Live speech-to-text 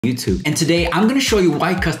YouTube. And today I'm going to show you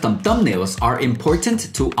why custom thumbnails are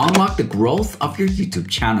important to unlock the growth of your YouTube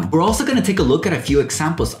channel. We're also going to take a look at a few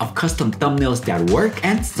examples of custom thumbnails that work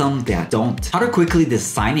and some that don't. How to quickly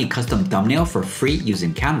design a custom thumbnail for free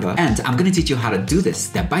using Canva. And I'm going to teach you how to do this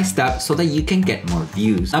step by step so that you can get more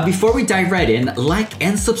views. Now before we dive right in, like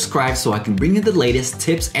and subscribe so I can bring you the latest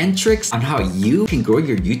tips and tricks on how you can grow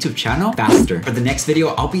your YouTube channel faster. For the next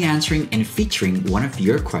video, I'll be answering and featuring one of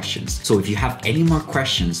your questions. So if you have any more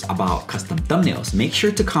questions about custom thumbnails, make sure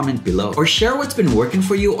to comment below or share what's been working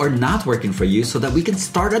for you or not working for you so that we can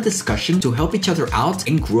start a discussion to help each other out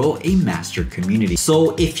and grow a master community.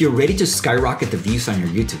 So if you're ready to skyrocket the views on your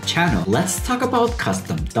YouTube channel, let's talk about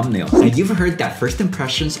custom thumbnails. Now you've heard that first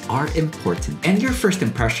impressions are important, and your first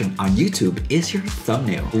impression on YouTube is your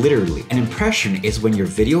thumbnail. Literally, an impression is when your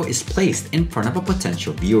video is placed in front of a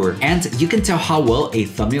potential viewer, and you can tell how well a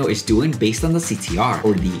thumbnail is doing based on the CTR,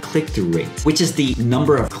 or the click-through rate, which is the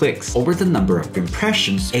number of clicks over the number of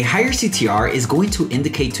impressions. A higher CTR is going to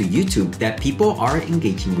indicate to YouTube that people are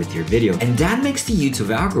engaging with your video, and that makes the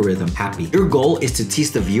YouTube algorithm happy. Your goal is to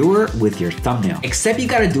tease the viewer with your thumbnail, except you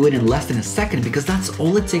gotta do it in less than a second because that's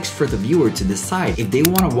all it takes for the viewer to decide if they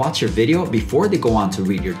want to watch your video before they go on to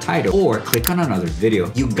read your title or click on another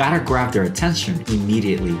video. You gotta grab their attention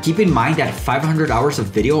immediately. Keep in mind that 500 hours of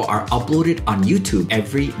video are uploaded on YouTube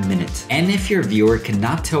every minute, and if your viewer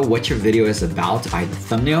cannot tell what your video is about by the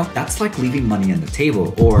thumbnail, that's like leaving money on the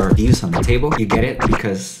table, or views on the table. You get it?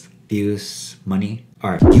 Because views, money.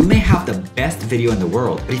 Alright, you may have the best video in the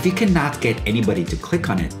world, but if you cannot get anybody to click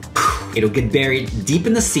on it, it'll get buried deep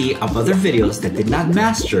in the sea of other videos that did not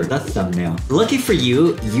master the thumbnail. Lucky for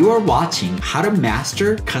you, you are watching how to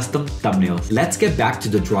master custom thumbnails. Let's get back to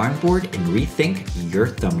the drawing board and rethink your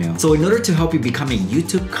thumbnail. So in order to help you become a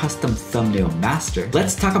YouTube custom thumbnail master,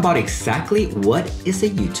 let's talk about exactly what is a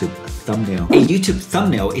YouTube thumbnail. A YouTube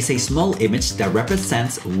thumbnail is a small image that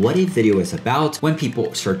represents what a video is about when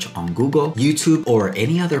people search on Google, YouTube, or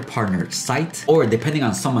any other partner site, or depending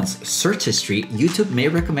on someone's search history, YouTube may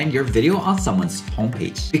recommend your video on someone's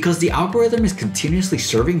homepage because the algorithm is continuously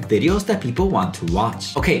serving videos that people want to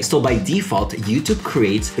watch. Okay, so by default, YouTube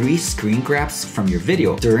creates 3 screen grabs from your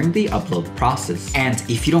video during the upload process. And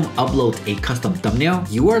if you don't upload a custom thumbnail,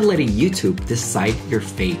 you are letting YouTube decide your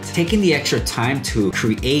fate. Taking the extra time to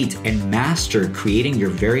create and master creating your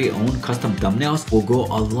very own custom thumbnails will go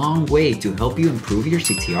a long way to help you improve your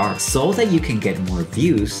CTR so that you can get more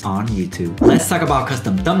views on YouTube. Let's talk about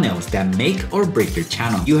custom thumbnails that make or break your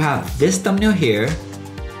channel. You have this thumbnail here,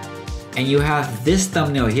 and you have this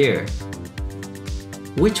thumbnail here.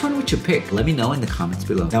 Which one would you pick? Let me know in the comments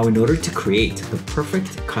below. Now, in order to create the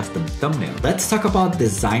perfect custom thumbnail, let's talk about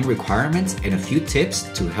design requirements and a few tips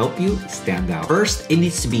to help you stand out. First, it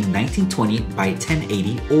needs to be 1920 by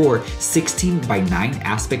 1080 or 16 by 9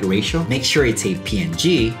 aspect ratio. Make sure it's a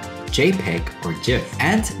PNG, JPEG, or GIF,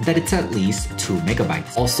 and that it's at least 2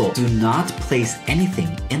 megabytes. Also, do not place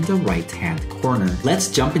anything in the right-hand corner. Let's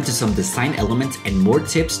jump into some design elements and more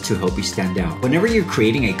tips to help you stand out. Whenever you're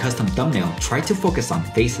creating a custom thumbnail, try to focus on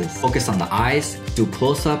faces. Focus on the eyes, do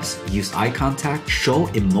close-ups, use eye contact, show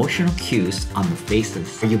emotional cues on the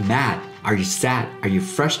faces. Are you mad? Are you sad? Are you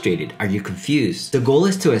frustrated? Are you confused? The goal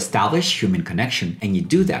is to establish human connection, and you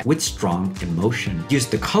do that with strong emotion. Use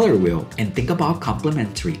the color wheel and think about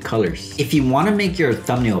complementary colors. If you want to make your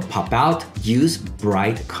thumbnail pop out, use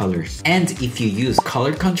bright colors. And if you use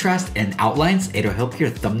color contrast and outlines, it'll help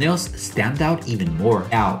your thumbnails stand out even more.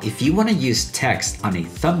 Now, if you want to use text on a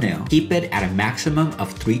thumbnail, keep it at a maximum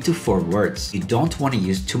of 3 to 4 words. You don't want to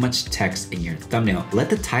use too much text in your thumbnail.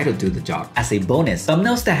 Let the title do the job. As a bonus,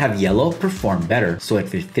 thumbnails that have yellow perform better, so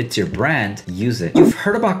if it fits your brand, use it. You've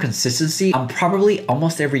heard about consistency on probably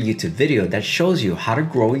almost every YouTube video that shows you how to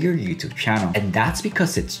grow your YouTube channel, and that's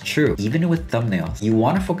because it's true. Even with thumbnails, you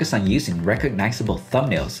want to focus on using recognizable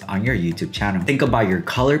thumbnails on your YouTube channel. Think about your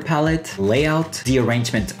color palette, layout, the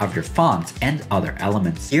arrangement of your font, and other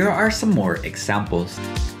elements. Here are some more examples.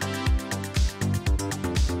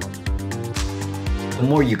 The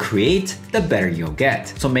more you create, the better you'll get.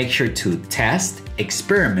 So make sure to test,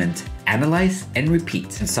 experiment, analyze, and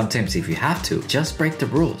repeat. And sometimes if you have to, just break the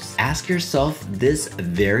rules. Ask yourself this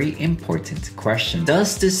very important question.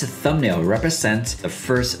 Does this thumbnail represent the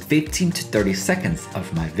first 15 to 30 seconds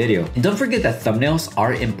of my video? And don't forget that thumbnails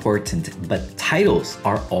are important, but titles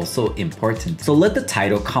are also important. So let the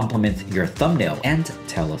title complement your thumbnail and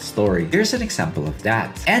tell a story. Here's an example of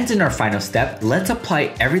that. And in our final step, let's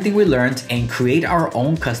apply everything we learned and create our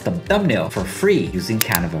own custom thumbnail for free using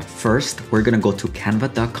Canva. First, we're gonna go to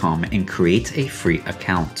canva.com and create a free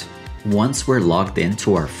account. Once we're logged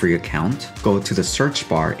into our free account, go to the search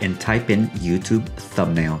bar and type in YouTube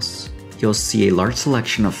thumbnails. You'll see a large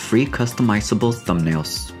selection of free customizable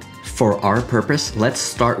thumbnails. For our purpose, let's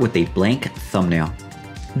start with a blank thumbnail.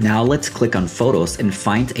 Now let's click on photos and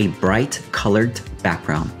find a bright colored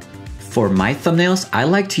background. For my thumbnails, I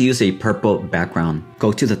like to use a purple background.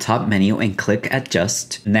 Go to the top menu and click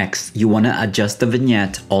Adjust. Next, you want to adjust the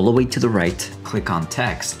vignette all the way to the right. Click on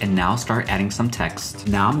Text and now start adding some text.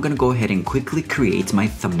 Now I'm going to go ahead and quickly create my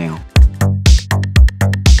thumbnail.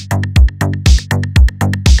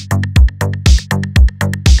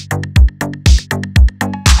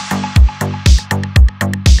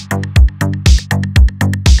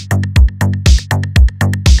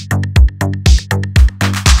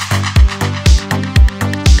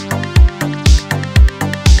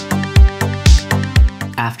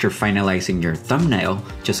 After finalizing your thumbnail,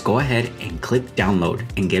 just go ahead and click download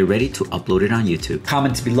and get ready to upload it on YouTube.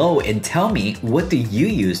 Comment below and tell me, what do you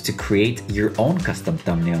use to create your own custom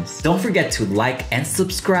thumbnails? Don't forget to like and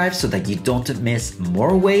subscribe so that you don't miss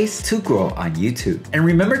more ways to grow on YouTube. And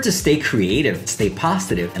remember to stay creative, stay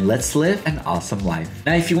positive, and let's live an awesome life.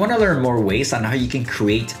 Now, if you want to learn more ways on how you can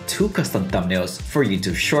create 2 custom thumbnails for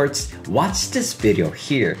YouTube Shorts, watch this video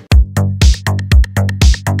here.